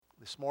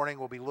This morning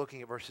we'll be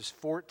looking at verses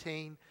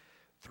 14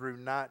 through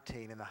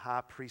 19 in the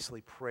high priestly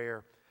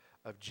prayer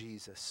of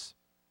Jesus.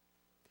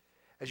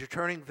 As you're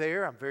turning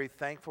there, I'm very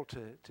thankful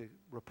to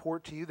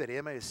report to you that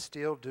Emma is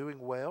still doing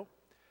well.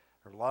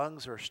 Her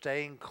lungs are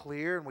staying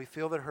clear, and we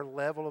feel that her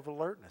level of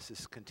alertness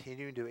is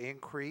continuing to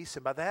increase.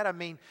 And by that I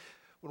mean,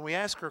 when we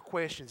ask her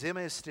questions, Emma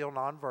is still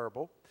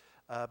nonverbal,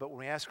 but when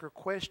we ask her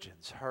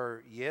questions,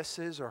 her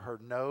yeses or her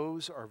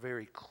nos are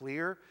very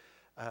clear.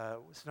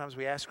 Sometimes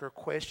we ask her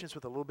questions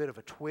with a little bit of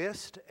a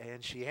twist,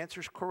 and she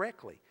answers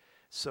correctly.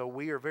 So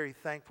we are very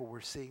thankful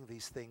we're seeing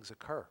these things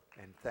occur.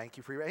 And thank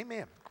you for your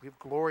amen. Give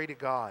glory to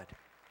God.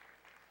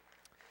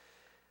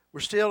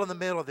 We're still in the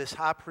middle of this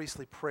high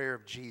priestly prayer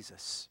of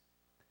Jesus.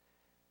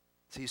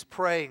 So he's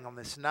praying on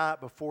this night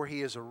before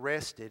he is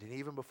arrested, and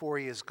even before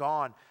he is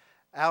gone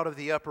out of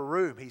the upper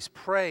room. He's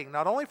praying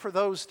not only for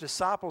those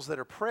disciples that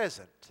are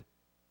present,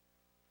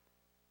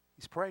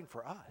 he's praying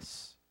for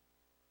us.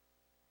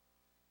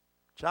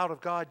 Child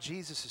of God,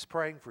 Jesus is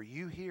praying for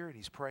you here, and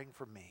he's praying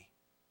for me.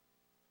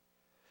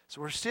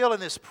 So we're still in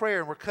this prayer,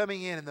 and we're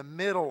coming in the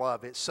middle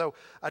of it. So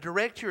I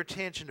direct your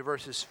attention to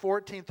verses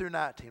 14 through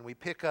 19. We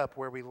pick up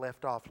where we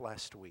left off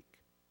last week.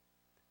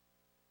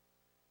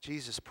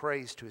 Jesus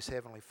prays to his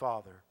heavenly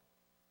Father.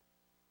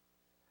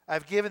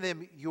 I've given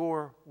them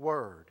your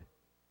word.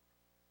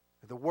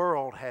 The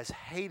world has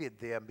hated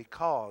them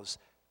because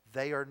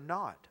they are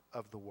not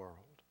of the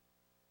world,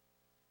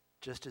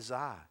 just as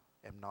I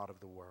am not of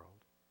the world.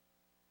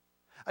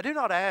 I do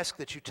not ask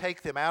that you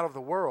take them out of the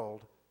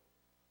world,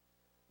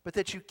 but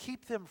that you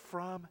keep them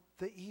from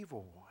the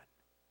evil one.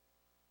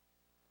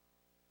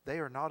 They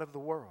are not of the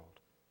world,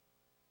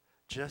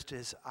 just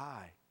as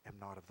I am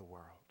not of the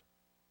world.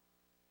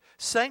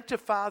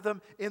 Sanctify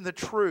them in the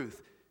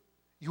truth.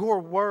 Your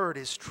word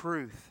is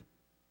truth.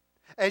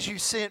 As you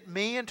sent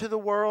me into the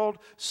world,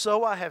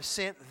 so I have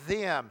sent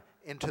them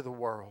into the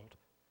world.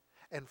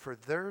 And for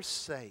their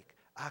sake,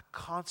 I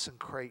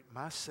consecrate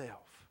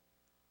myself,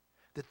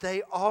 that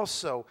they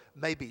also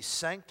may be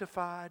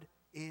sanctified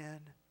in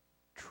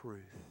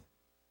truth.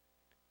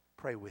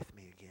 Pray with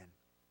me again.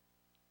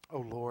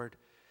 Oh Lord,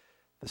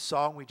 the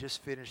song we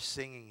just finished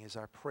singing is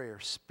our prayer.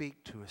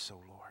 Speak to us,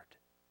 oh Lord.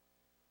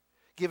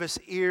 Give us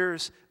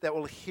ears that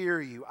will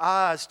hear you,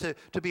 eyes to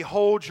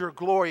behold your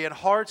glory, and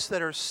hearts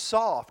that are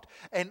soft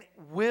and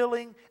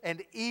willing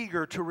and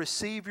eager to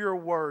receive your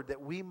word,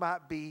 that we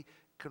might be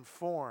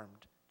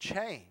conformed,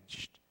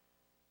 changed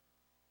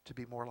to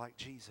be more like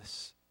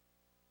Jesus.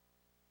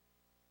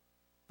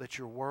 Let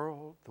the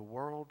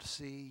world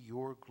see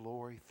your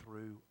glory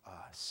through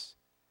us.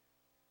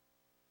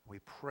 We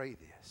pray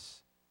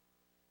this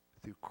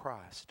through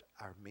Christ,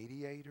 our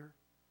mediator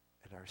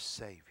and our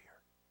Savior.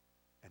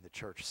 And the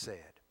church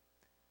said,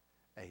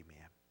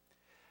 amen.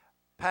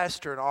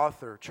 Pastor and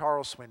author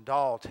Charles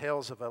Swindoll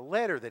tells of a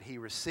letter that he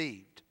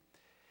received.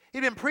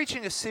 He'd been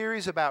preaching a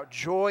series about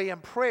joy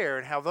and prayer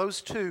and how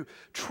those two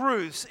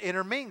truths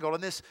intermingle.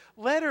 And this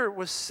letter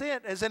was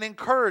sent as an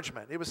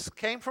encouragement. It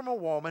came from a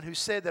woman who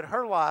said that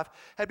her life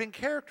had been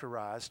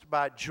characterized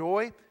by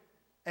joy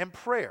and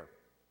prayer.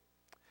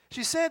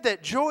 She said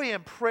that joy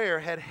and prayer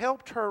had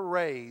helped her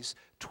raise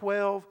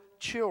 12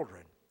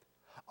 children,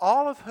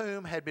 all of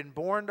whom had been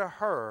born to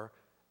her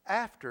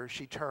after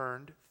she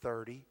turned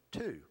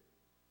 32.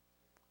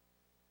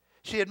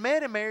 She had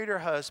met and married her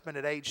husband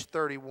at age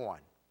 31.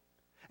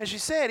 And she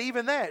said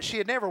even that she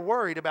had never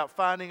worried about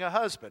finding a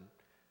husband.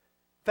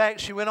 In fact,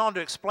 she went on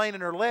to explain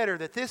in her letter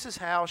that this is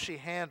how she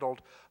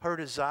handled her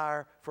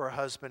desire for a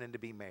husband and to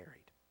be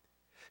married.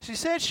 She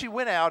said she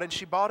went out and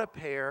she bought a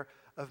pair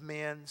of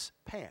men's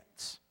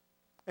pants,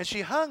 and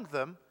she hung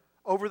them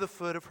over the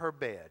foot of her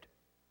bed.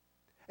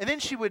 And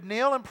then she would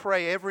kneel and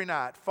pray every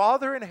night,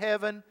 Father in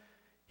heaven,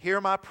 hear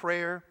my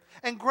prayer,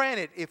 and grant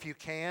it if you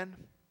can.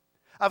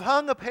 I've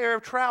hung a pair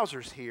of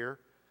trousers here.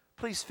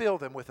 Please fill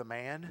them with a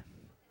man.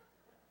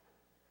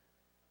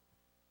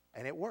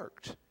 And it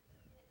worked.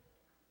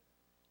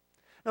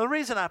 Now, the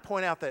reason I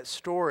point out that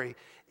story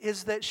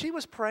is that she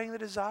was praying the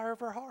desire of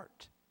her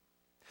heart.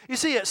 You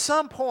see, at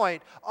some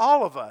point,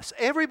 all of us,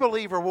 every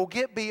believer, will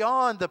get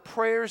beyond the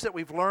prayers that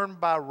we've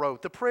learned by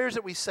rote, the prayers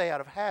that we say out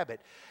of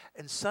habit,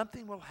 and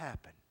something will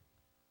happen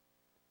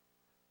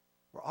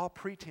where all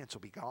pretense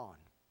will be gone.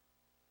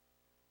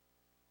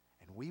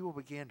 And we will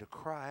begin to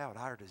cry out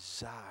our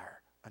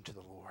desire unto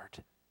the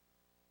Lord.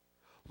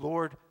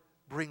 Lord,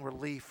 bring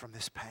relief from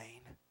this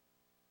pain.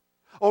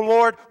 Oh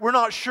Lord, we're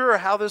not sure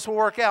how this will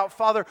work out.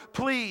 Father,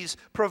 please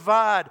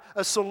provide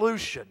a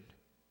solution.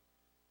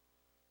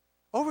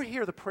 Over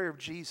here, the prayer of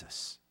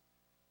Jesus.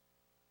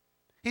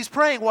 He's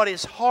praying what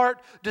his heart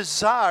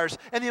desires.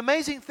 And the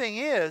amazing thing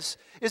is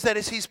that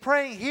as he's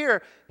praying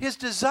here, his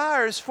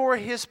desire is for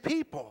his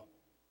people.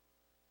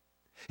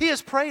 He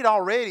has prayed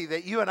already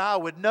that you and I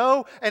would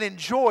know and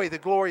enjoy the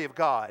glory of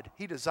God.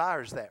 He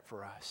desires that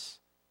for us.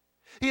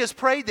 He has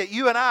prayed that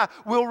you and I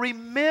will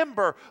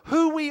remember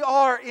who we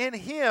are in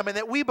Him and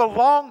that we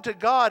belong to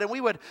God, and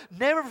we would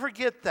never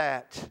forget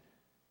that.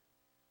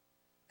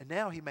 And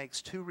now He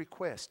makes two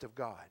requests of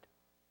God.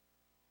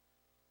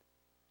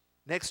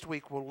 Next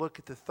week we'll look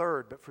at the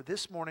third, but for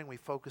this morning we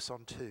focus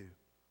on two.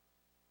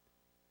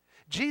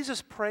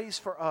 Jesus prays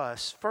for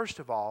us, first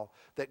of all,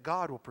 that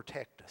God will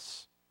protect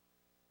us.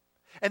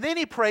 And then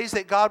He prays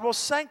that God will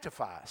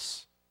sanctify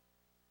us.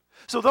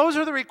 So those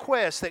are the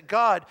requests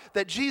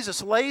that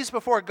Jesus lays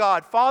before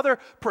God. Father,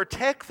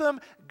 protect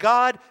them.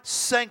 God,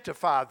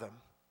 sanctify them.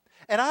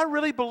 And I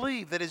really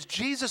believe that as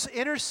Jesus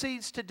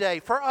intercedes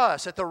today for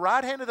us at the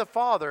right hand of the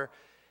Father,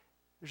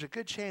 there's a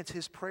good chance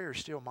His prayer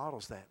still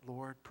models that.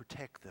 Lord,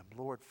 protect them.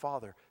 Lord,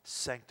 Father,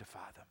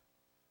 sanctify them.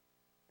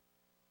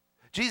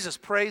 Jesus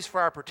prays for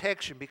our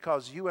protection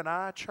because you and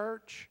I,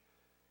 church,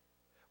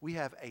 we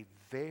have a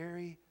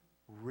very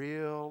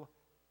real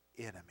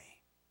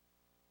enemy.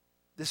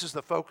 This is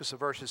the focus of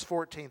verses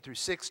 14 through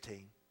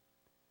 16.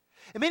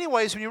 In many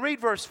ways, when you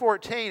read verse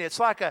 14, it's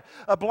like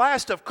a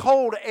blast of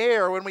cold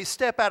air when we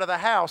step out of the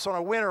house on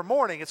a winter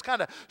morning. It's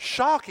kind of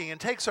shocking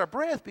and takes our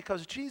breath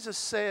because Jesus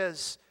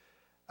says,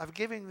 I've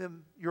given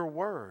them your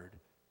word,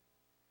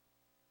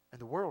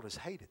 and the world has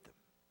hated them.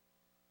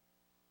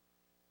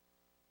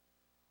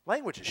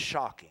 Language is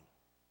shocking.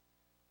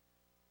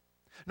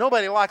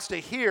 Nobody likes to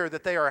hear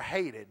that they are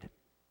hated,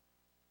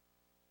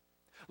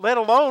 let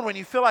alone when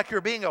you feel like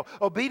you're being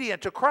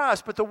obedient to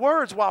Christ. But the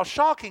words, while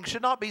shocking,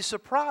 should not be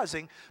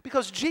surprising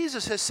because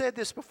Jesus has said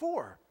this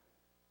before.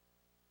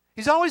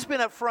 He's always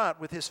been up front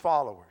with His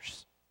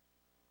followers.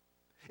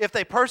 If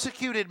they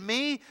persecuted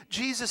me,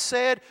 Jesus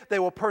said, they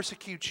will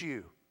persecute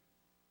you.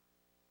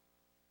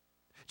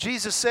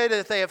 Jesus said that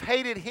if they have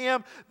hated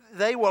Him,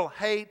 they will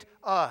hate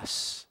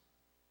us.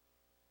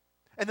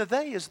 And the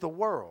they is the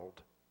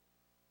world.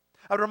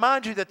 I would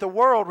remind you that the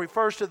world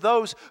refers to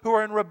those who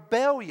are in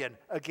rebellion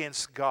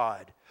against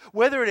God.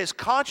 Whether it is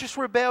conscious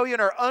rebellion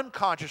or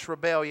unconscious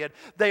rebellion,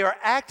 they are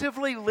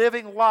actively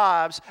living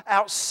lives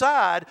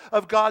outside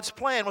of God's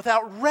plan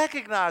without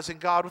recognizing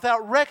God,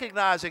 without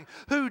recognizing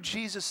who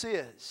Jesus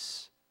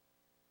is.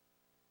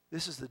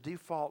 This is the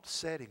default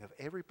setting of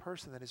every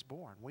person that is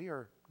born. We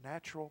are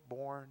natural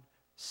born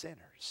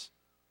sinners.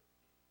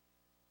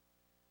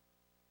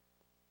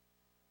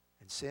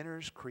 And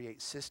sinners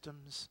create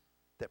systems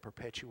that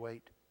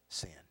perpetuate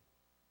sin.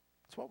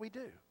 That's what we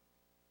do.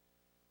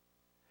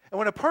 And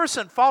when a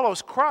person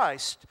follows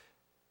Christ,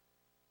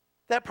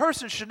 that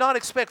person should not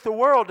expect the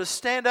world to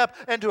stand up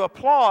and to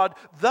applaud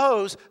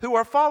those who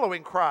are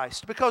following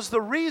Christ, because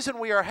the reason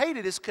we are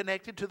hated is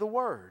connected to the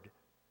Word.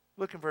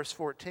 Look in verse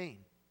 14.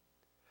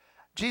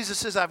 Jesus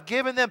says, I've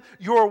given them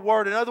your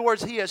word. In other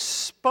words, He has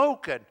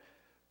spoken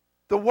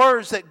the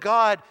words that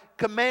God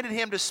commanded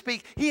Him to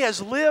speak. He has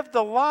lived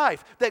the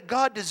life that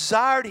God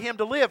desired Him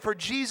to live. For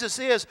Jesus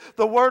is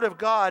the Word of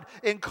God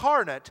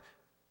incarnate.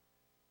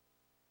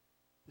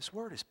 This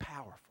Word is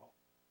powerful.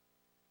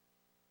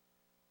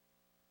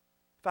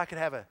 If I could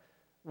have a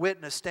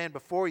witness stand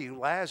before you,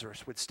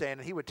 Lazarus would stand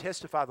and he would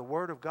testify the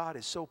Word of God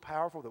is so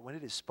powerful that when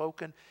it is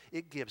spoken,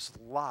 it gives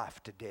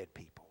life to dead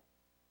people.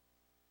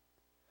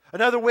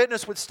 Another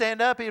witness would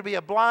stand up. He would be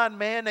a blind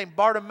man named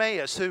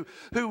Bartimaeus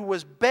who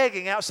was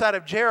begging outside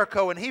of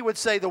Jericho, and he would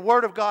say the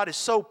Word of God is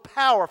so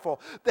powerful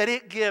that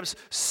it gives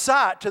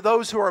sight to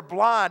those who are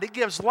blind. It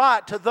gives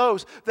light to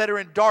those that are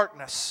in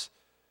darkness.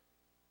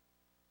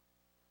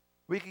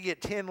 We could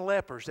get 10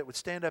 lepers that would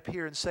stand up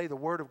here and say the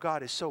Word of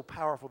God is so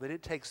powerful that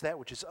it takes that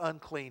which is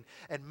unclean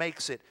and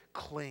makes it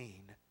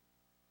clean.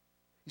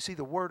 You see,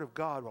 the Word of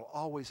God will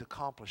always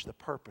accomplish the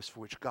purpose for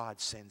which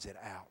God sends it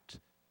out.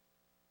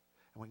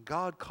 And when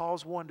God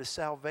calls one to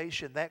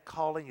salvation, that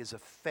calling is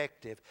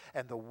effective,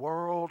 and the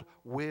world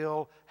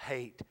will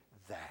hate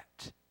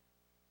that.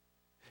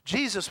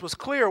 Jesus was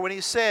clear when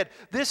He said,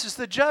 this is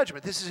the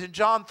judgment. This is in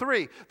John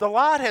 3. The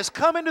light has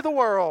come into the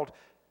world,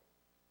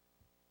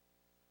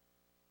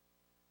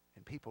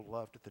 and people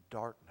loved the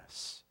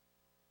darkness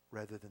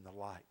rather than the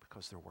light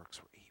because their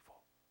works were evil.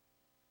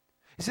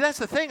 You see, that's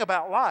the thing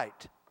about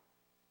light.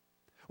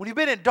 When you've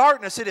been in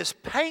darkness, it is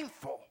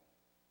painful.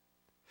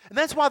 And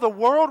that's why the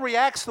world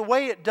reacts the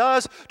way it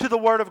does to the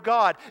Word of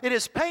God. It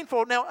is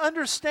painful. Now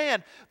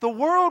understand, the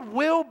world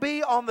will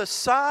be on the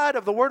side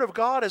of the Word of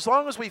God as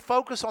long as we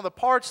focus on the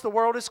parts the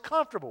world is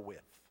comfortable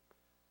with.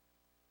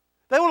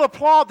 They will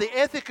applaud the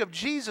ethic of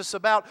Jesus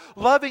about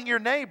loving your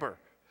neighbor.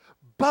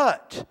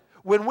 But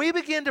when we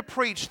begin to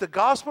preach the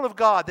gospel of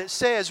God that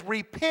says,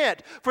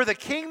 repent, for the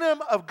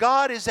kingdom of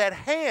God is at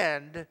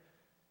hand,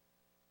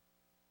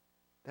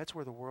 that's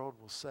where the world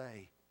will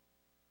say,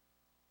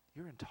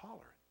 you're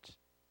intolerant.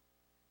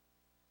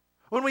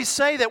 When we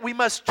say that we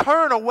must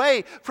turn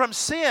away from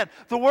sin,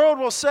 the world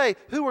will say,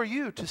 who are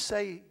you to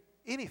say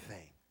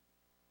anything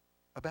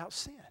about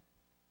sin?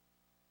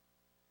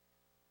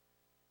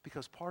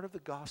 Because part of the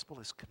gospel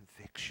is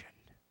conviction.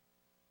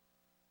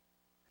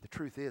 The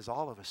truth is,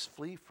 all of us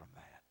flee from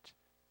that.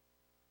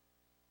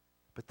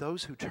 But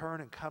those who turn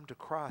and come to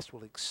Christ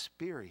will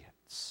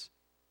experience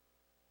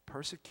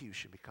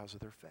persecution because of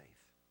their faith.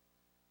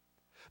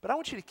 But I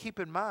want you to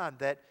keep in mind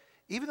that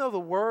even though the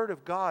Word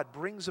of God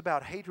brings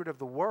about hatred of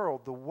the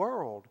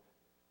world,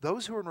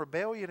 those who are in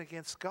rebellion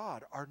against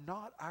God, are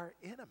not our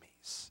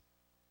enemies.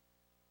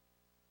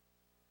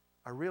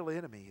 Our real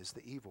enemy is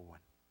the evil one.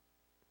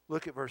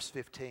 Look at verse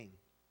 15.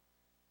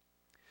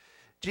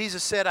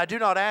 Jesus said, I do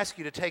not ask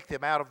you to take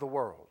them out of the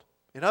world.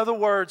 In other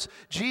words,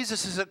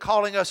 Jesus isn't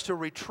calling us to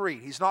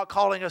retreat. He's not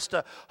calling us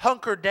to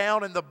hunker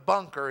down in the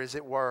bunker, as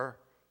it were.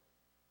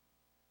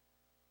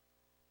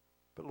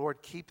 But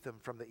Lord, keep them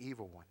from the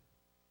evil one.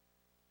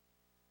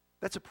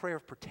 That's a prayer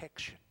of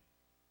protection.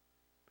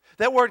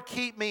 That word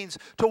keep means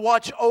to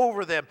watch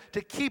over them,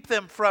 to keep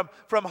them from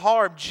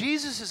harm.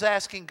 Jesus is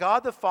asking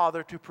God the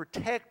Father to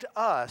protect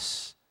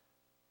us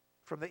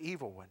from the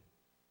evil one.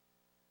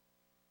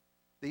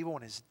 The evil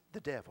one is the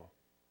devil,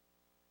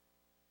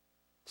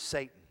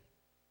 Satan,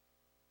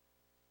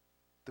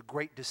 the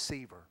great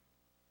deceiver.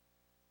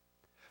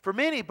 For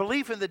many,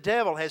 belief in the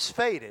devil has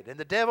faded, and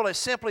the devil has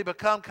simply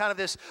become kind of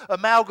this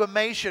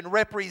amalgamation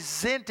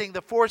representing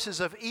the forces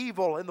of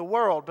evil in the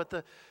world. But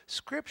the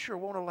Scripture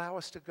won't allow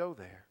us to go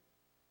there.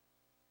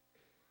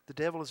 The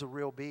devil is a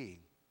real being.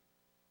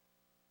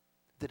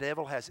 The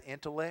devil has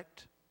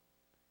intellect,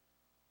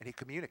 and he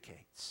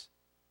communicates.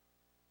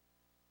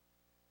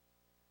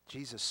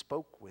 Jesus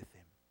spoke with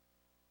him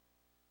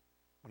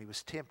when he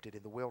was tempted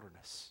in the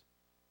wilderness.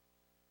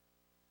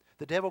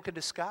 The devil can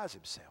disguise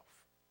himself.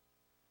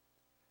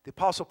 The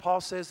Apostle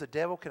Paul says the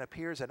devil can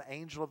appear as an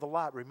angel of the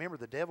light. Remember,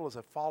 the devil is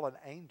a fallen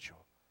angel.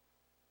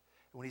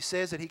 When he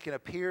says that he can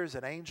appear as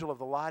an angel of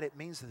the light, it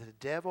means that the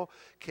devil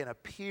can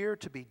appear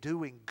to be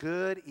doing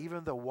good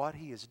even though what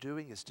he is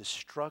doing is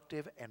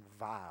destructive and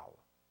vile.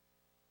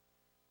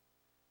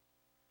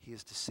 He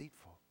is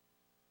deceitful.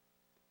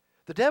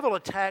 The devil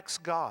attacks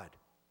God.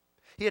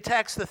 He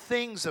attacks the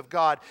things of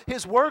God.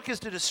 His work is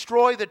to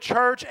destroy the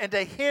church and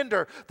to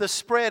hinder the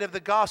spread of the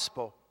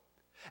gospel.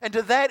 And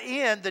to that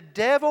end, the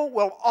devil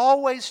will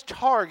always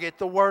target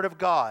the Word of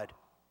God.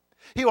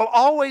 He will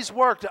always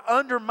work to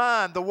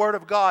undermine the Word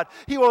of God.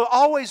 He will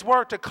always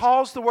work to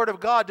cause the Word of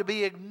God to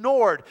be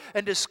ignored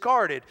and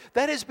discarded.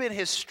 That has been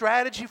his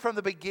strategy from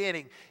the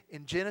beginning.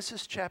 In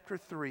Genesis chapter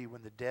 3,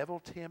 when the devil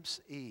tempts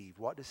Eve,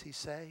 what does he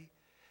say?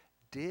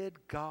 Did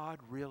God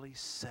really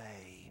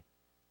say?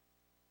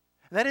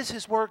 And that is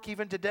his work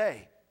even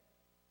today.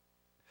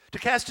 To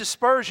cast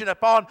aspersion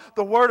upon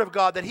the Word of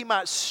God that he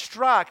might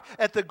strike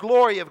at the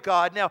glory of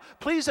God. Now,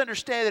 please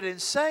understand that in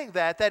saying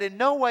that in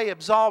no way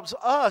absolves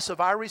us of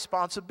our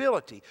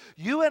responsibility.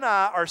 You and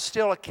I are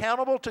still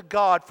accountable to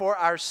God for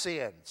our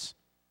sins.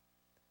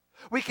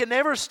 We can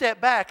never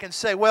step back and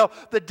say, well,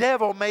 the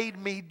devil made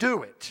me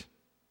do it.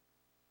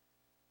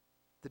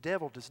 The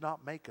devil does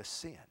not make us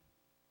sin.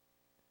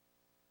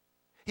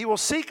 He will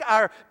seek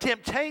our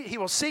temptation. He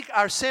will seek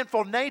our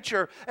sinful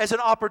nature as an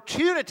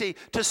opportunity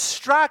to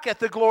strike at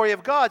the glory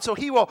of God. So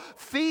he will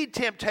feed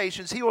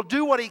temptations. He will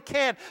do what he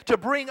can to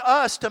bring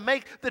us to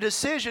make the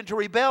decision to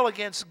rebel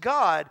against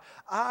God.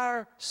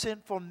 Our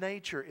sinful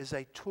nature is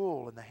a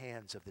tool in the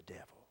hands of the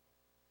devil.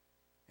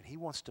 And he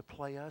wants to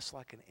play us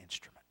like an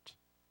instrument.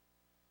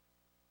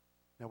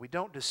 Now we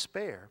don't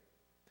despair,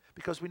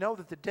 because we know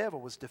that the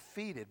devil was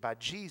defeated by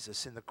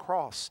Jesus in the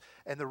cross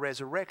and the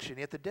resurrection,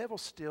 yet the devil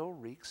still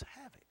wreaks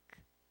havoc.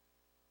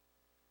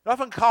 It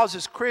often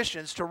causes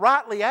Christians to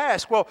rightly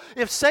ask, well,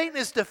 if Satan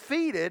is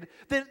defeated,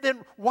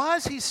 then why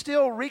is he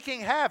still wreaking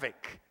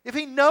havoc? If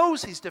he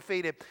knows he's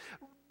defeated.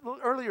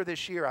 Earlier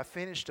this year, I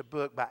finished a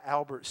book by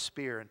Albert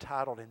Speer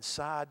entitled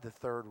Inside the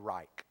Third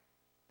Reich.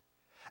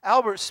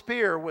 Albert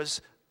Speer was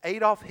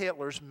Adolf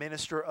Hitler's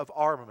minister of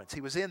armaments.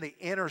 He was in the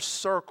inner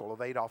circle of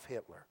Adolf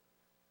Hitler.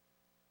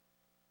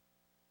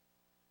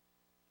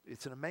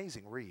 It's an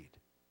amazing read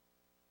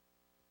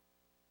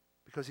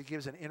because he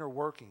gives an inner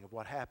working of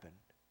what happened.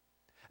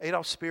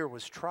 Adolf Speer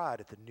was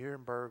tried at the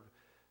Nuremberg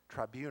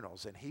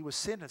tribunals, and he was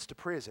sentenced to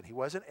prison. He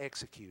wasn't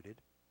executed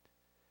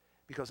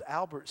because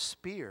Albert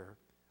Speer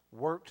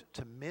worked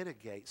to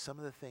mitigate some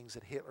of the things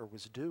that Hitler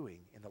was doing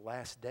in the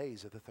last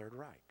days of the Third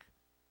Reich.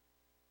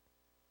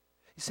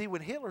 You see,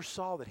 when Hitler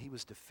saw that he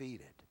was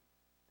defeated,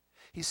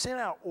 he sent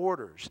out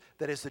orders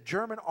that as the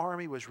German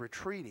army was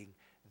retreating,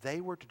 they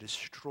were to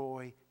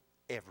destroy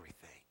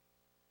everything.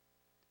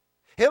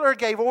 Hitler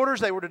gave orders.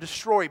 They were to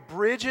destroy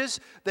bridges.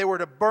 They were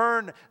to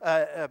burn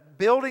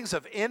buildings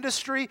of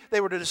industry.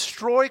 They were to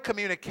destroy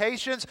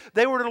communications.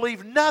 They were to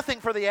leave nothing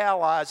for the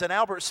Allies. And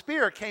Albert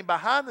Speer came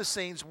behind the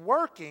scenes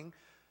working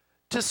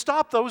to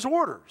stop those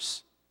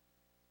orders.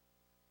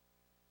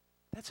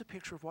 That's a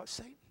picture of what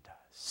Satan does.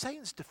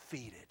 Satan's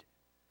defeated.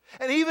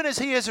 And even as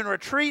he is in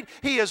retreat,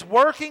 he is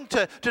working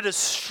to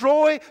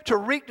destroy, to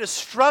wreak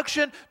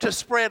destruction, to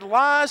spread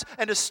lies,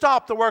 and to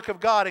stop the work of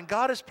God. And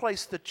God has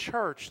placed the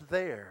church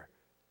there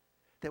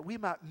that we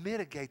might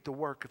mitigate the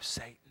work of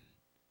Satan.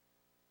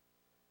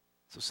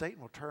 So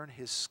Satan will turn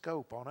his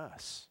scope on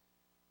us.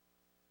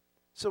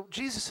 So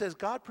Jesus says,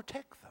 God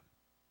protect them.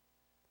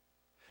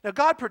 Now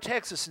God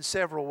protects us in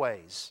several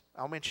ways.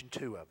 I'll mention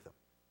two of them.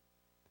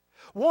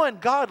 One,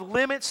 God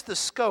limits the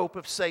scope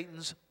of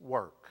Satan's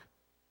work.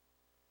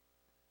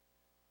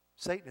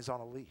 Satan is on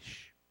a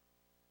leash.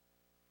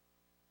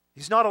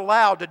 He's not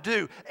allowed to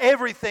do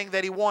everything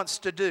that he wants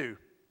to do.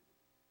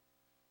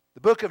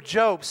 The book of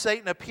Job,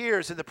 Satan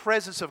appears in the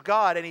presence of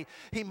God and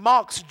he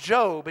mocks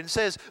Job and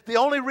says, the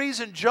only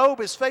reason Job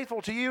is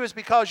faithful to you is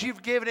because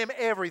you've given him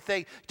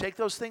everything. Take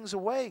those things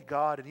away,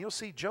 God, and you'll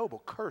see Job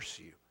will curse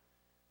you.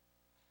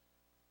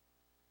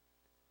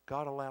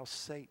 God allows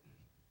Satan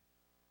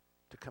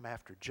to come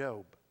after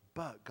Job,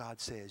 but God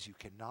says you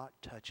cannot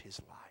touch his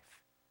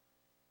life.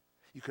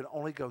 You can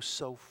only go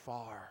so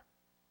far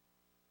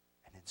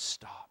and then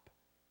stop.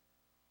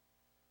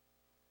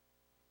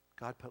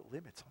 God put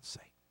limits on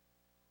Satan.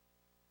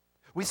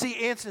 We see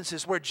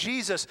instances where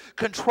Jesus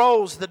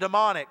controls the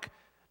demonic.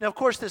 Now, of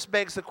course, this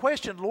begs the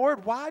question,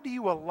 Lord, why do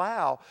you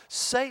allow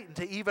Satan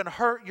to even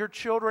hurt your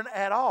children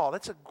at all?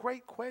 That's a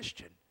great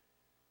question.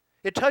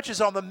 It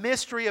touches on the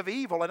mystery of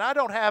evil,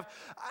 and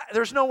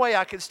there's no way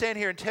I can stand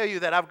here and tell you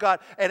that I've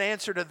got an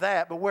answer to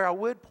that, but where I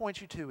would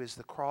point you to is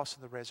the cross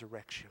and the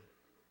resurrection.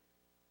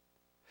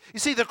 You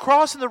see, the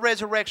cross and the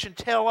resurrection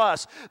tell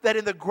us that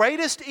in the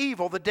greatest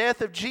evil, the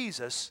death of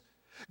Jesus,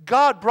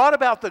 God brought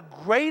about the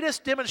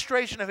greatest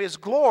demonstration of His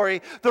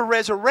glory, the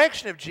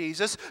resurrection of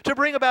Jesus, to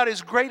bring about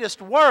His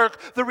greatest work,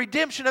 the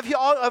redemption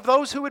of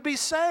those who would be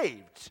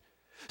saved.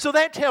 So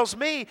that tells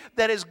me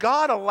that as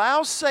God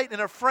allows Satan in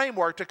a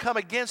framework to come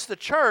against the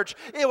church,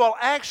 it will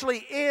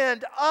actually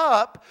end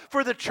up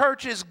for the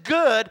church's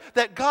good,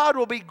 that God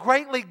will be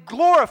greatly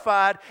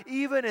glorified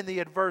even in the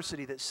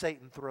adversity that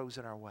Satan throws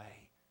in our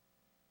way.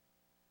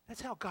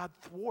 That's how God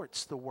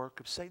thwarts the work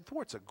of Satan.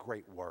 Thwart's a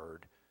great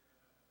word.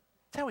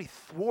 That's how He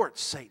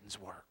thwarts Satan's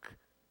work.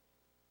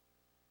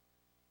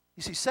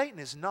 You see, Satan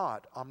is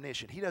not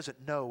omniscient. He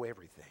doesn't know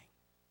everything.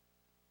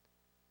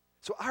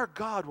 So our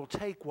God will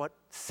take what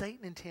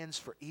Satan intends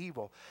for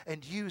evil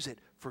and use it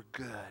for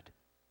good.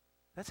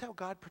 That's how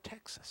God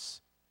protects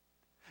us.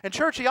 And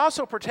church, He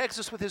also protects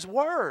us with His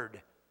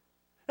Word.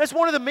 That's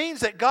one of the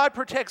means that God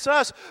protects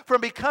us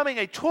from becoming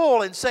a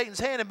tool in Satan's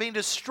hand and being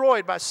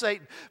destroyed by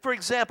Satan. For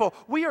example,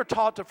 we are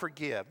taught to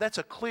forgive. That's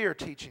a clear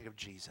teaching of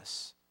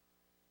Jesus.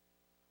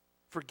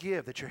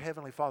 Forgive that your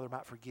heavenly Father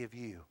might forgive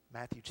you.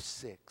 Matthew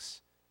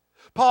 6.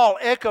 Paul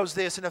echoes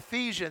this in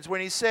Ephesians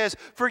when he says,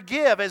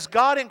 forgive as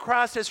God in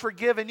Christ has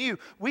forgiven you.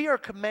 We are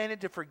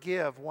commanded to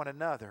forgive one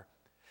another.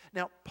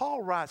 Now,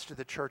 Paul writes to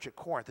the church at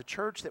Corinth, the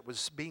church that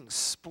was being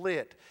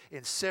split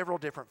in several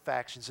different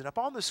factions. And up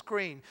on the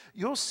screen,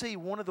 you'll see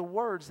one of the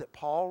words that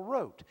Paul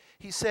wrote.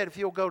 He said, if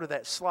you'll go to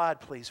that slide,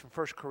 please, from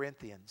 1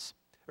 Corinthians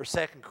or 2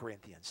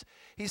 Corinthians.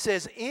 He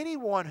says,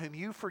 anyone whom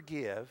you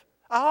forgive,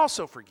 I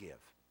also forgive.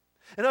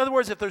 In other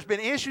words, if there's been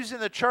issues in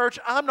the church,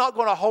 I'm not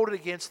going to hold it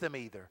against them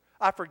either.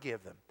 I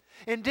forgive them.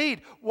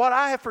 Indeed, what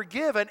I have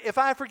forgiven, if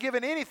I have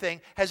forgiven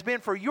anything, has been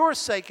for your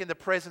sake in the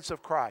presence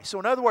of Christ. So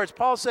in other words,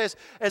 Paul says,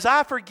 as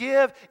I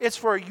forgive, it's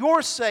for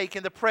your sake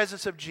in the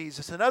presence of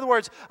Jesus. In other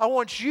words, I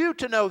want you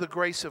to know the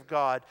grace of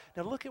God.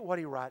 Now look at what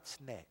he writes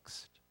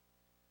next.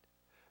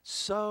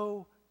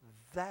 So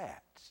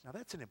that. Now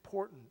that's an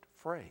important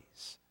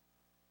phrase.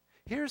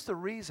 Here's the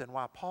reason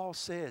why Paul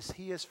says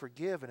he is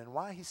forgiven and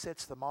why he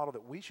sets the model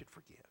that we should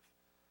forgive.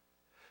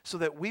 So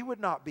that we would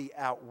not be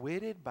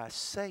outwitted by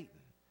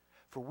Satan,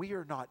 for we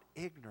are not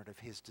ignorant of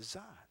his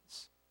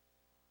designs.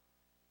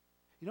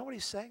 You know what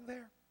he's saying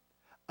there?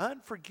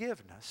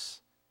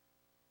 Unforgiveness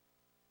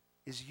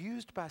is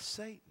used by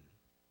Satan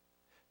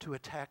to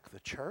attack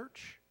the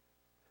church,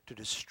 to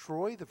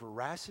destroy the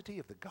veracity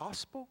of the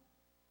gospel,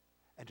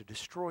 and to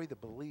destroy the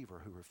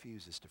believer who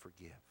refuses to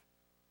forgive.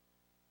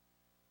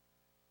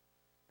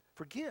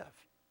 Forgive.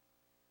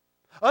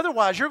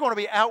 Otherwise, you're going to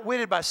be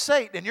outwitted by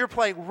Satan and you're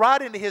playing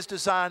right into his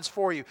designs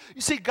for you.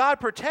 You see, God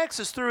protects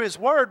us through His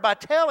Word by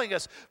telling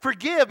us,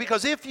 forgive,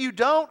 because if you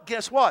don't,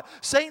 guess what?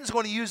 Satan's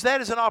going to use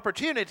that as an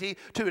opportunity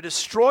to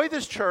destroy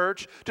this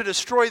church, to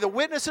destroy the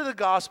witness of the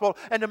gospel,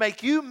 and to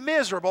make you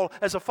miserable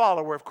as a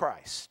follower of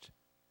Christ.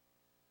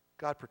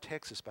 God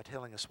protects us by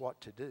telling us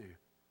what to do.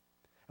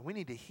 And we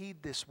need to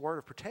heed this word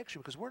of protection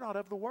because we're not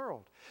of the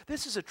world.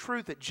 This is a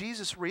truth that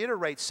Jesus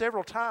reiterates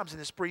several times in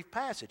this brief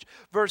passage.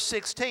 Verse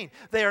 16,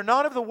 they are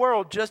not of the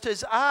world just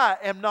as I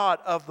am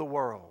not of the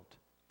world.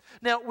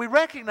 Now, we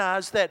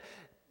recognize that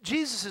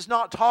Jesus is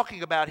not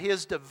talking about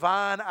His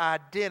divine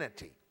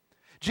identity.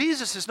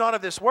 Jesus is not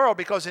of this world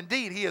because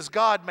indeed He is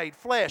God made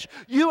flesh.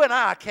 You and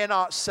I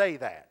cannot say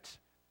that.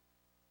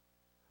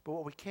 But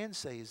what we can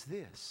say is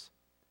this.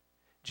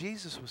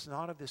 Jesus was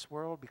not of this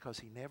world because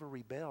He never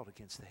rebelled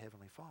against the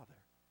Heavenly Father.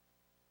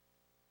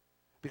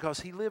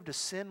 Because He lived a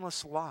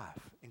sinless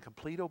life in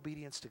complete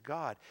obedience to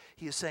God.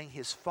 He is saying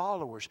His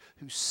followers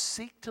who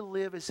seek to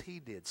live as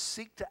He did,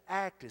 seek to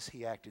act as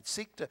He acted,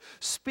 seek to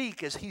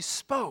speak as He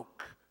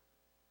spoke,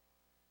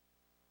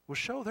 will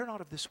show they're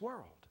not of this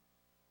world.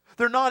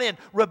 They're not in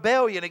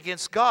rebellion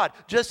against God,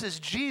 just as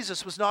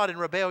Jesus was not in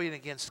rebellion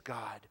against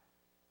God.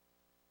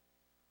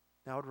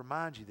 Now, I would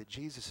remind you that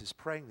Jesus is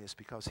praying this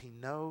because He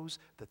knows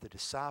that the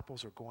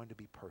disciples are going to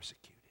be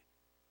persecuted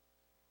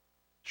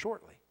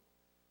shortly.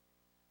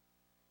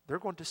 They're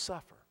going to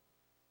suffer.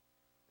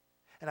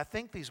 And I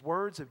think these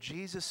words of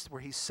Jesus where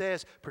He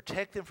says,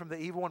 protect them from the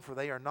evil one, for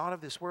they are not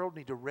of this world,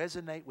 need to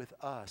resonate with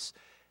us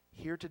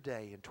here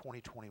today in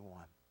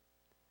 2021.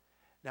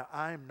 Now,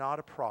 I am not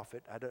a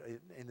prophet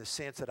in the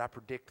sense that I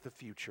predict the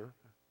future.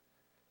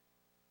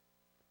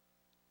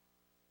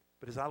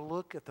 But as I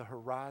look at the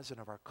horizon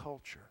of our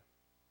culture,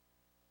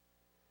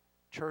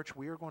 church,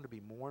 we are going to be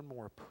more and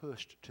more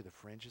pushed to the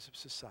fringes of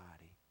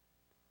society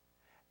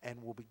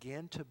and will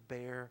begin to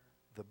bear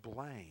the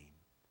blame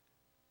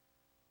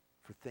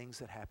for things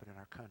that happen in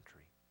our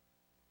country.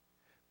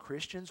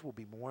 Christians will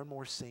be more and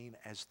more seen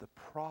as the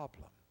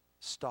problem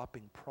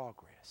stopping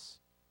progress.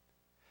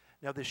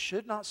 Now, this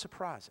should not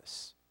surprise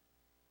us.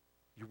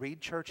 You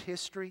read church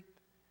history,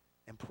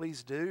 and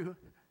please do,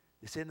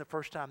 this isn't the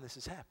first time this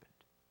has happened.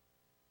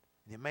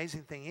 And the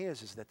amazing thing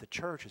is that the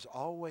church has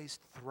always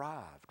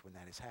thrived when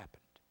that has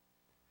happened.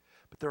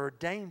 But there are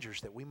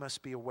dangers that we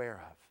must be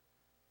aware of.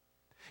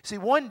 See,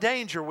 one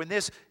danger when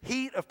this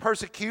heat of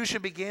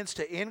persecution begins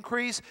to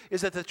increase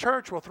is that the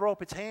church will throw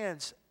up its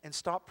hands and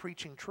stop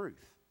preaching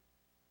truth.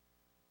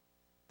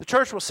 The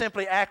church will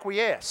simply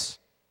acquiesce.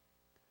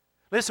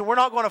 Listen, we're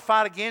not going to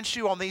fight against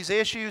you on these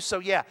issues, so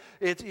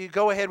you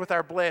go ahead with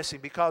our blessing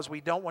because we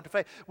don't want to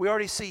fail. We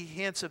already see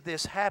hints of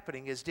this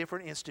happening as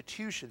different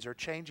institutions are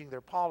changing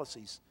their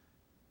policies.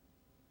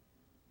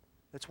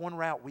 That's one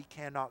route we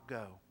cannot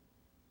go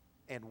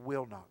and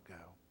will not go.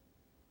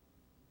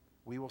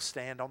 We will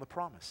stand on the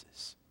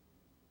promises.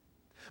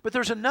 But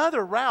there's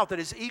another route that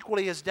is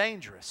equally as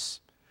dangerous.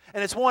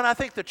 And it's one I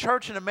think the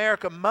church in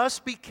America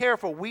must be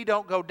careful we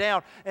don't go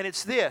down. And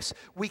it's this.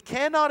 We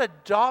cannot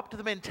adopt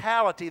the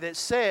mentality that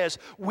says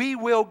we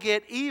will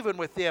get even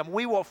with them.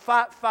 We will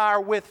fight fire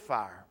with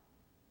fire.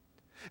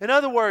 In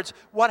other words,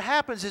 what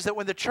happens is that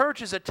when the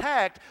church is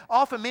attacked,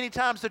 often many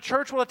times the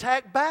church will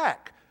attack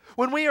back.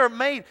 When we are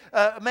made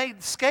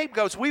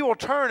scapegoats, we will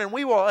turn and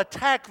we will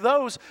attack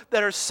those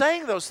that are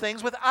saying those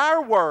things with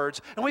our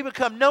words. And we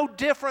become no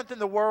different than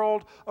the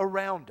world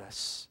around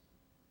us.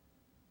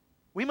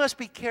 We must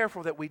be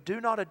careful that we do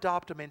not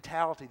adopt a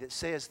mentality that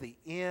says the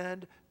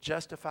end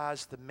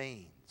justifies the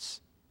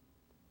means.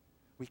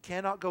 We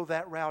cannot go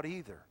that route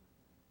either.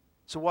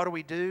 So what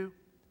do?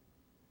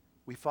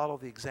 We follow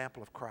the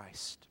example of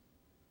Christ.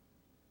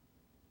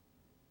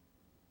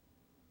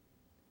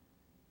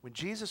 When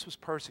Jesus was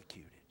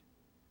persecuted,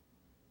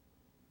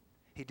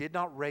 He did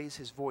not raise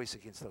His voice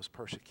against those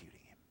persecuting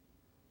Him.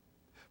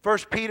 1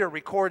 Peter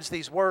records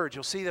these words.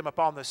 You'll see them up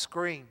on the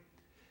screen.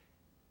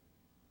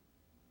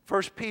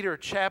 1 Peter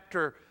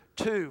chapter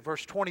 2,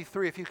 verse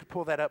 23, if you could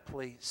pull that up,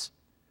 please.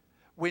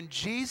 When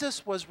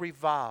Jesus was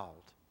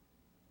reviled,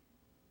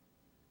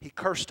 He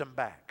cursed them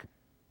back.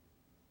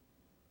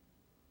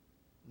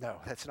 No,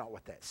 that's not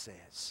what that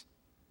says.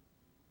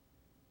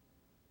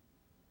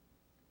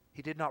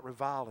 He did not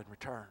revile in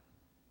return.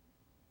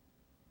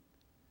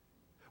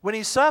 When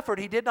He suffered,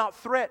 He did not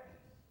threaten,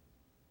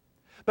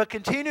 but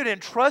continued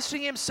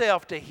entrusting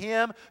Himself to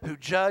Him who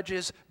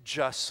judges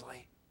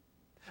justly.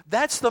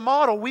 That's the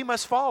model we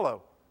must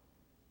follow.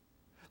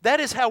 That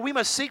is how we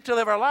must seek to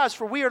live our lives,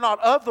 for we are not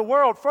of the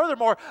world.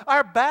 Furthermore,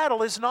 our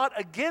battle is not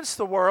against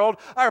the world.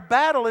 Our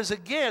battle is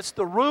against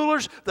the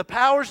rulers, the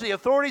powers, the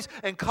authorities,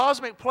 and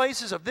cosmic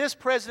places of this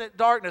present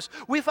darkness.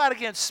 We fight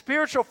against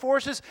spiritual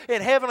forces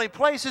in heavenly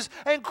places,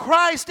 and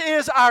Christ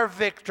is our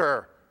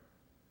victor.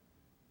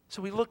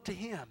 So we look to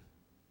Him.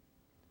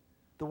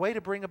 The way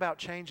to bring about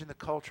change in the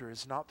culture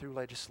is not through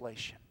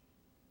legislation.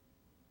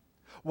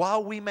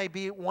 While we may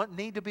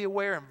need to be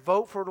aware and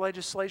vote for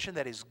legislation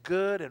that is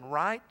good and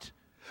right,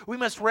 we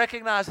must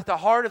recognize that the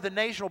heart of the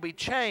nation will be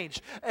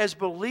changed as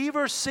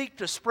believers seek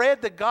to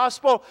spread the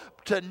gospel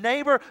to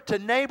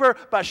neighbor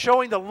by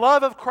showing the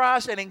love of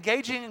Christ and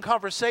engaging in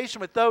conversation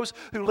with those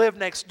who live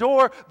next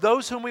door,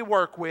 those whom we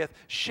work with,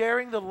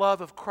 sharing the love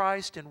of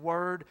Christ in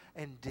word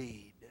and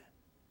deed.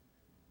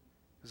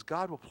 Because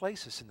God will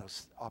place us in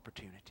those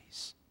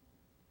opportunities.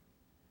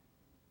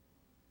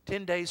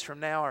 10 days from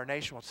now, our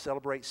nation will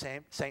celebrate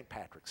St.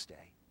 Patrick's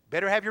Day.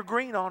 Better have your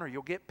green on or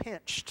you'll get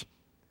pinched.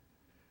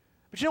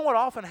 But you know what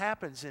often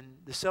happens in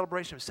the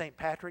celebration of St.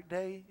 Patrick's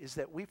Day is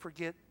that we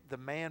forget the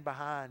man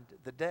behind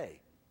the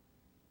day.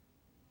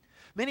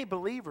 Many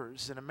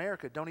believers in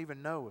America don't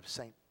even know of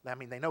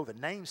they know the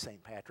name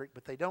St. Patrick,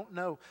 but they don't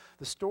know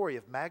the story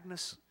of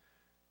Magnus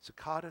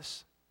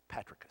Zacchaeus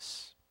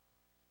Patricus.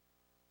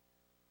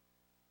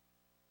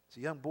 As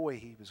a young boy,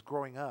 he was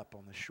growing up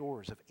on the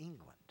shores of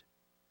England.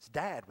 His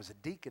dad was a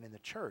deacon in the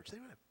church. They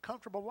had a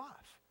comfortable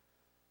life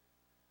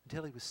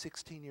until he was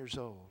 16 years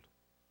old.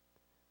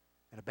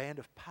 And a band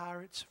of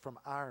pirates from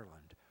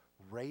Ireland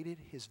raided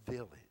his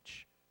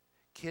village,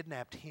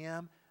 kidnapped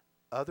him,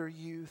 other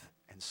youth,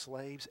 and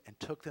slaves, and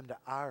took them to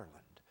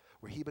Ireland,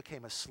 where he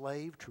became a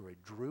slave to a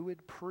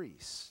Druid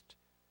priest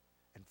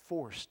and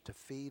forced to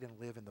feed and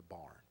live in the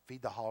barn,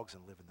 feed the hogs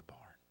and live in the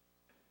barn.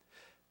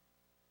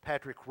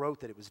 Patrick wrote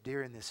that it was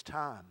during this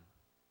time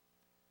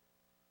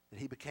that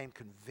he became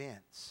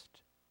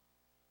convinced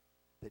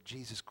that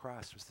Jesus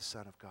Christ was the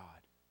Son of God.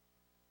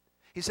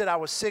 He said, I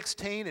was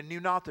 16 and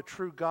knew not the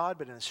true God,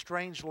 but in a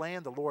strange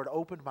land the Lord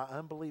opened my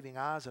unbelieving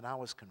eyes and I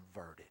was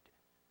converted.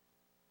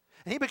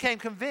 And he became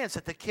convinced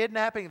that the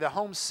kidnapping, the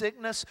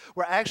homesickness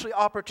were actually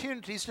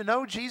opportunities to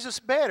know Jesus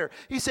better.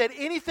 He said,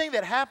 anything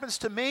that happens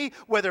to me,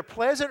 whether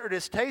pleasant or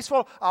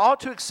distasteful, I ought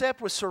to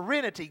accept with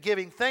serenity,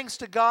 giving thanks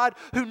to God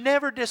who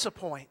never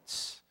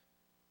disappoints.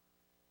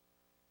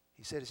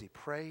 He said as he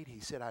prayed, he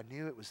said, I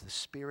knew it was the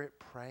Spirit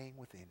praying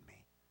within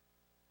me.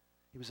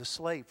 He was a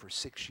slave for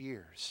 6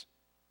 years.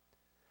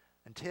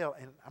 Until,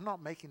 and I'm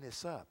not making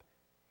this up,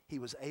 he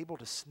was able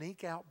to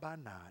sneak out by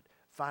night,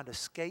 find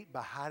escape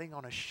by hiding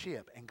on a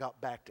ship, and got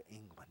back to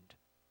England.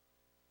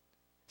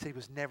 So he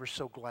was never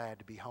so glad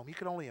to be home. You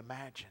could only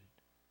imagine.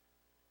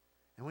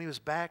 And when he was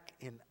back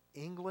in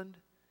England,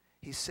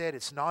 he said,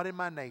 it's not in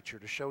my nature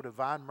to show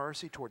divine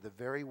mercy toward the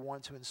very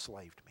ones who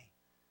enslaved me.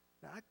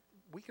 Now,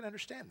 we can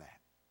understand that.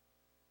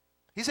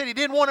 He said he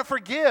didn't want to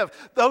forgive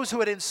those who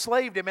had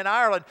enslaved him in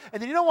Ireland. And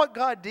then you know what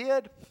God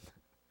did?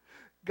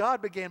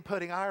 God began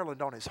putting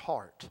Ireland on his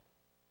heart.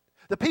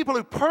 The people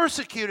who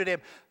persecuted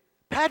him,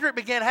 Patrick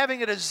began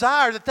having a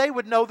desire that they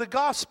would know the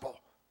gospel.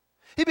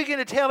 He began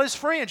to tell his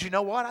friends, you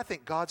know what? I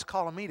think God's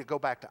calling me to go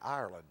back to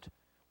Ireland.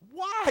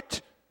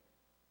 What?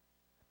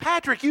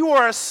 Patrick, you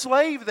were a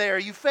slave there.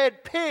 You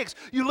fed pigs.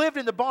 You lived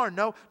in the barn.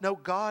 No,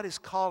 God is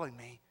calling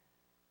me.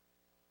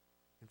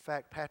 In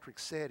fact, Patrick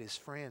said his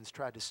friends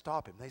tried to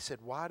stop him. They said,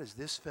 why does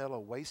this fellow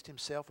waste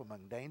himself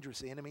among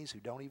dangerous enemies who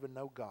don't even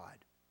know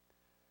God?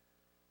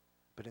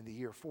 But in the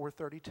year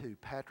 432,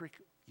 Patrick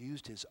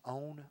used his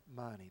own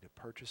money to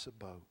purchase a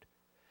boat,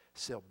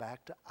 sail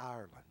back to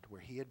Ireland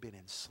where he had been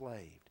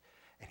enslaved,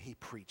 and he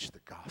preached the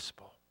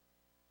gospel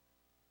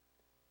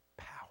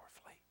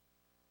powerfully.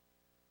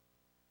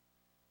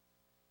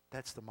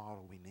 That's the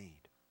model we need.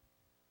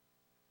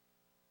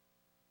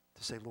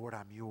 To say, Lord,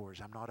 I'm yours.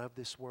 I'm not of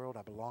this world.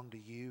 I belong to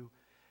you.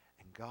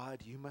 And God,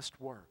 you must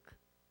work.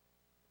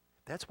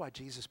 That's why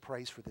Jesus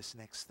prays for this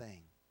next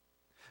thing.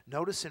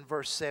 Notice in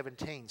verse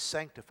 17,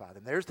 sanctify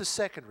them. There's the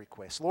second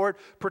request. Lord,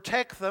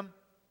 protect them.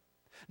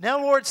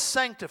 Now, Lord,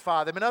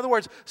 sanctify them. In other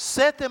words,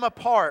 set them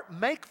apart.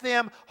 Make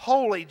them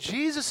holy.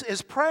 Jesus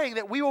is praying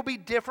that we will be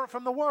different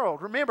from the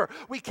world. Remember,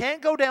 we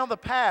can't go down the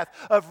path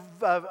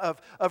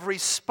of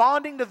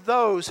responding to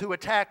those who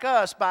attack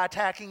us by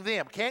attacking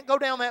them. Can't go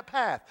down that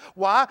path.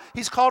 Why?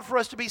 He's called for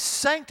us to be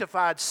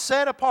sanctified,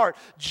 set apart.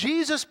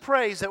 Jesus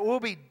prays that we'll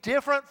be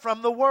different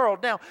from the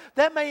world. Now,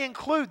 that may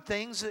include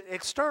things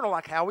external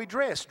like how we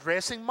dress,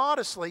 dressing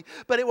modestly,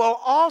 but it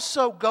will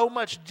also go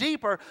much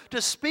deeper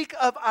to speak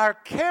of our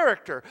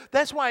character.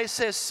 That's why it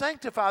says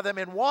sanctify them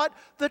in what?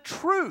 The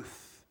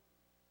truth.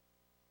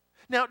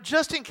 Now,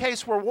 just in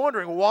case we're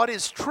wondering what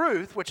is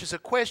truth, which is a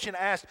question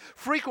asked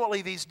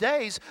frequently these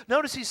days,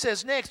 notice he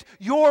says next,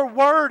 your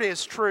word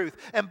is truth.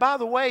 And by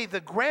the way, the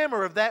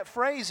grammar of that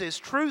phrase is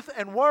truth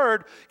and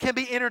word can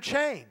be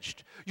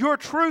interchanged. Your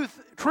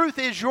truth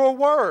is your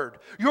word.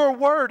 Your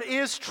word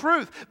is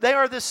truth. They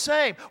are the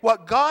same.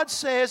 What God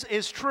says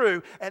is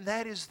true, and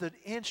that is the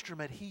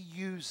instrument He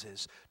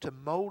uses to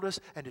mold us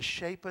and to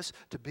shape us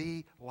to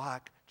be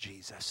like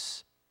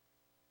Jesus.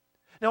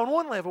 Now, on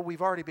one level,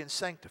 we've already been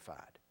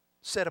sanctified,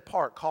 set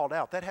apart, called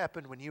out. That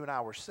happened when you and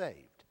I were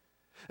saved.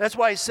 That's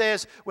why he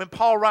says, when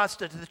Paul writes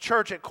to the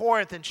church at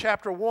Corinth in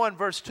chapter 1,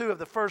 verse 2 of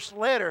the first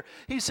letter,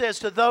 he says,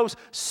 to those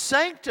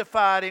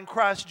sanctified in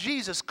Christ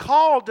Jesus,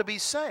 called to be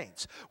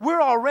saints.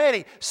 We're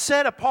already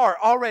set apart,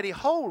 already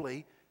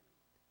holy,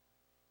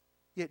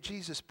 yet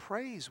Jesus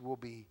prays we'll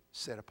be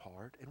set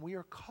apart, and we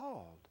are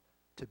called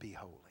to be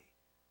holy.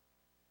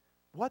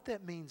 What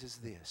that means is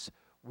this: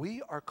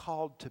 we are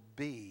called to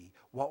be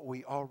what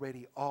we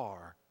already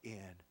are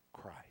in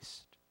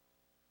Christ.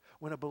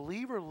 When a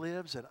believer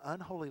lives an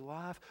unholy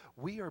life,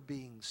 we are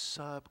being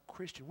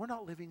sub-Christian. We're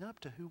not living up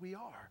to who we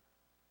are.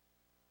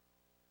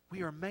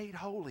 We are made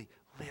holy.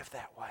 Live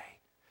that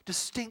way.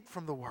 Distinct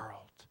from the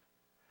world.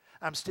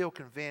 I'm still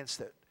convinced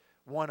that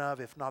one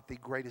of, if not the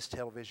greatest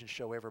television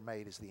show ever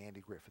made is the Andy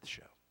Griffith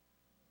Show.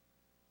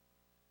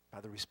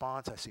 By the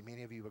response, I see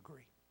many of you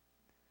agree.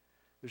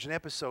 There's an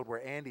episode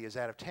where Andy is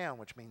out of town,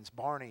 which means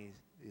Barney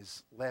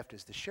is left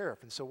as the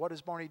sheriff. And so what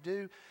does Barney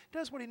do? He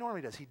does what he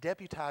normally does. He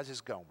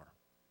deputizes Gomer.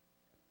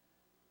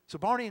 So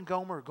Barney and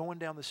Gomer are going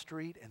down the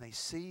street and they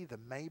see the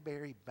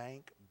Mayberry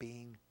Bank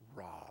being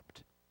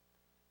robbed.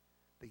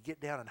 They get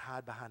down and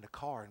hide behind a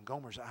car, and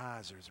Gomer's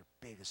eyes are as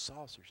big as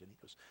saucers. And he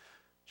goes,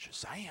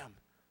 Shazam!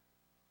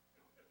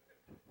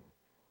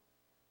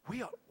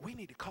 We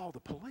need to call the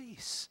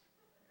police.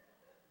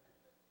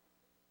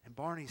 And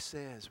Barney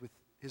says, with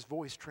his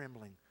voice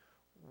trembling,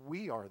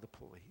 we are the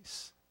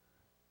police.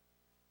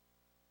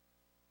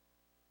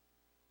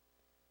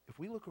 If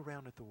we look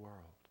around at the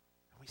world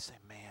and we say,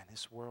 man,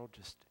 this world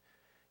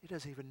it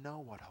doesn't even know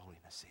what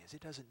holiness is. It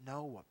doesn't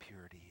know what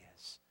purity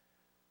is.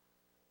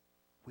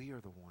 We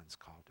are the ones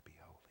called to be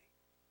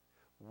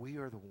holy. We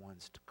are the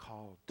ones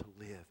called to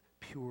live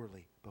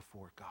purely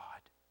before God.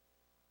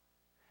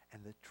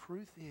 And the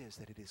truth is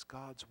that it is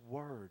God's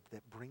word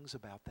that brings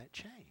about that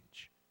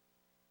change.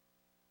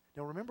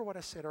 Now remember what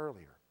I said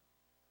earlier.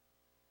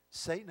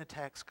 Satan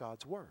attacks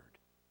God's word.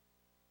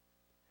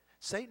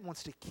 Satan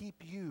wants to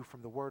keep you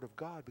from the word of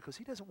God because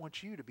he doesn't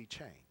want you to be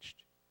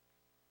changed.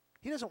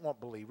 He doesn't want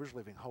believers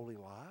living holy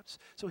lives.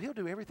 So He'll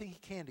do everything He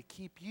can to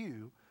keep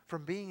you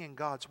from being in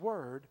God's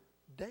Word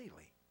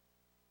daily,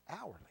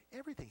 hourly,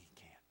 everything He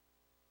can.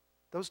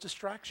 Those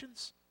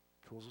distractions,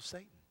 tools of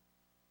Satan.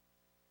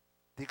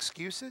 The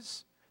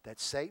excuses,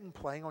 that's Satan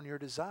playing on your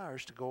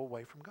desires to go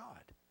away from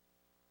God.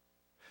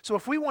 So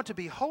if we want to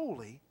be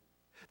holy,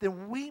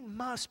 then we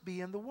must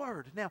be in the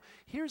Word. Now,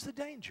 here's the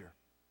danger.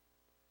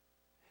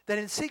 That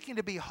in seeking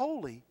to be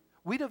holy,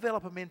 we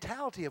develop a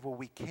mentality of, well,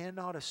 we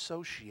cannot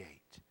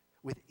associate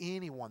with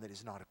anyone that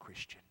is not a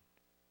Christian.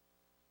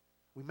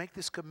 We make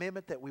this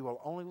commitment that we will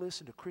only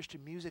listen to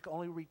Christian music,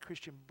 only read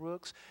Christian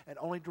books, and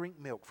only drink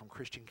milk from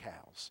Christian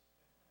cows.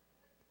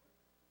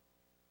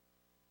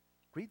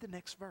 Read the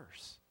next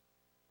verse.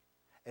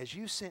 As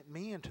you sent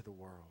me into the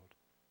world,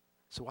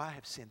 so I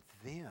have sent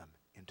them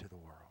into the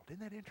world.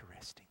 Isn't that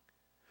interesting?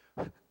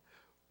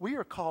 We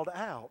are called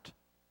out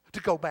to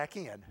go back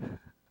in.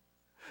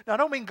 Now, I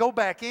don't mean go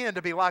back in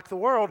to be like the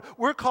world.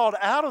 We're called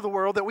out of the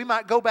world that we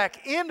might go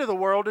back into the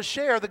world to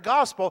share the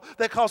gospel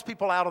that calls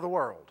people out of the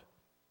world.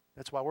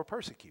 That's why we're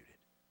persecuted.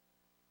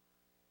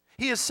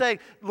 He is saying,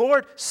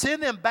 Lord,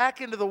 send them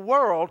back into the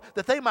world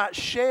that they might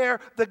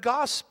share the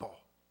gospel.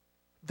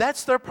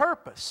 That's their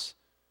purpose.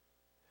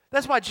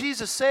 That's why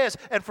Jesus says,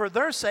 and for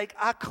their sake,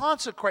 I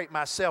consecrate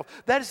myself.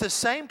 That is the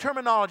same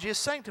terminology as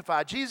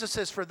sanctify. Jesus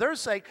says, for their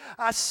sake,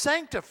 I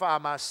sanctify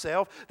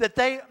myself, that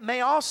they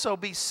may also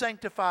be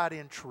sanctified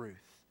in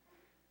truth.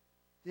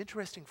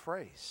 Interesting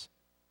phrase.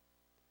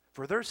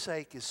 For their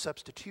sake is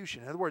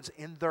substitution. In other words,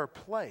 in their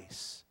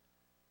place,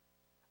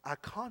 I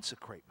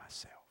consecrate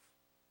myself.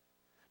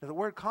 Now, the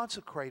word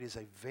consecrate is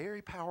a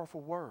very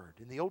powerful word.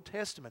 In the Old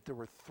Testament, there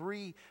were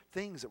 3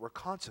 things that were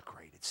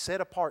consecrated, set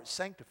apart,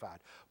 sanctified.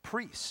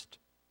 Priest,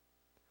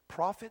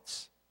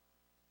 prophets,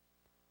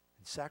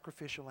 and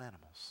sacrificial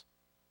animals.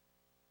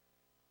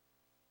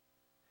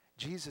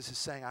 Jesus is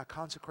saying, I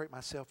consecrate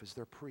myself as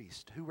their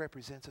priest. Who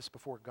represents us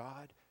before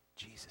God?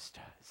 Jesus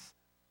does.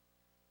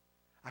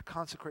 I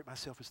consecrate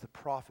myself as the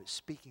prophet,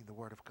 speaking the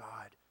word of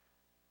God.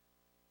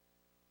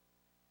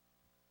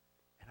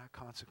 I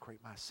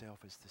consecrate myself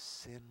as the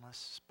sinless,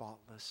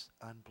 spotless,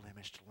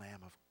 unblemished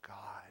Lamb of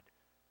God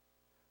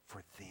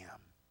for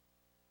them,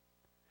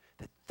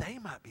 that they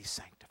might be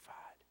sanctified.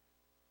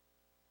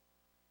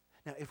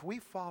 Now, if we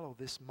follow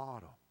this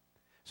model,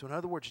 so in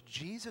other words,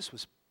 Jesus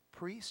was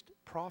priest,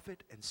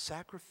 prophet, and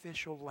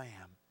sacrificial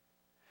lamb,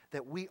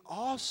 that we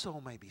also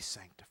may be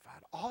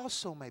sanctified,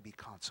 also may be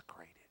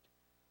consecrated.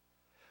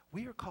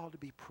 We are called to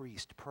be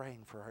priests,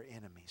 praying for our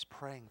enemies,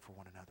 praying for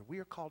one another. We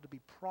are called to be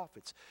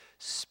prophets,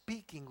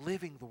 speaking,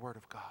 living the Word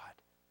of God.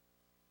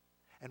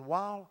 And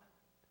while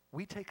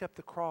we take up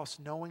the cross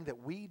knowing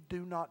that we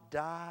do not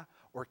die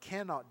or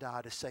cannot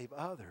die to save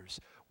others,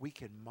 we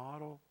can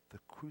model the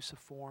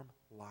cruciform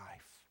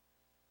life,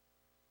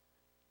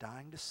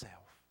 dying to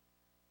self,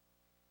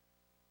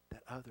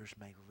 that others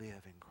may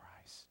live in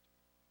Christ.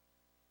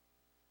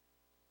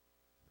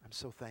 I'm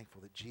so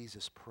thankful that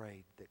Jesus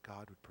prayed that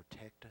God would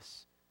protect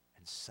us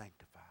and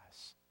sanctify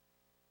us,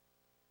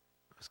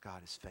 because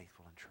God is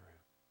faithful and true.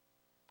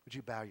 Would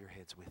you bow your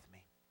heads with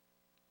me?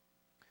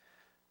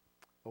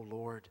 Oh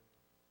Lord,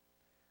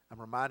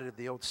 I'm reminded of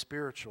the old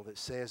spiritual that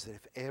says that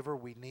if ever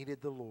we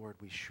needed the Lord,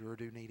 we sure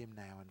do need Him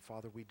now. And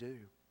Father, we do.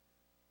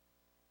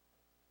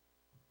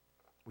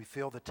 We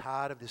feel the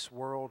tide of this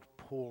world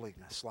pulling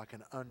us like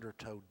an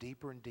undertow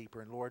deeper and deeper.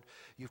 And Lord,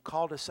 You've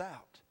called us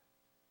out.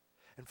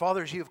 And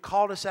Father, as You have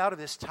called us out of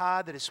this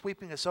tide that is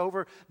sweeping us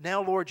over,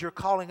 now, Lord, You're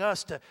calling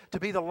us to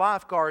be the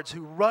lifeguards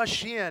who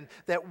rush in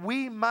that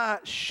we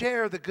might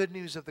share the good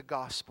news of the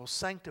gospel.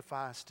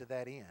 Sanctify us to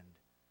that end.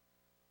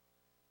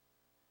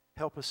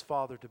 Help us,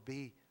 Father, to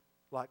be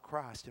like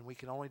Christ, and we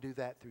can only do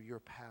that through Your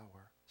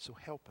power. So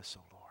help us,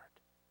 O Lord.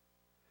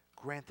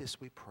 Grant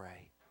this, we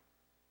pray,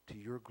 to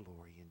Your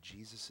glory. In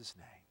Jesus'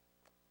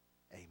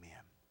 name,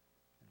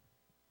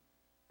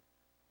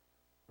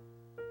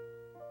 amen.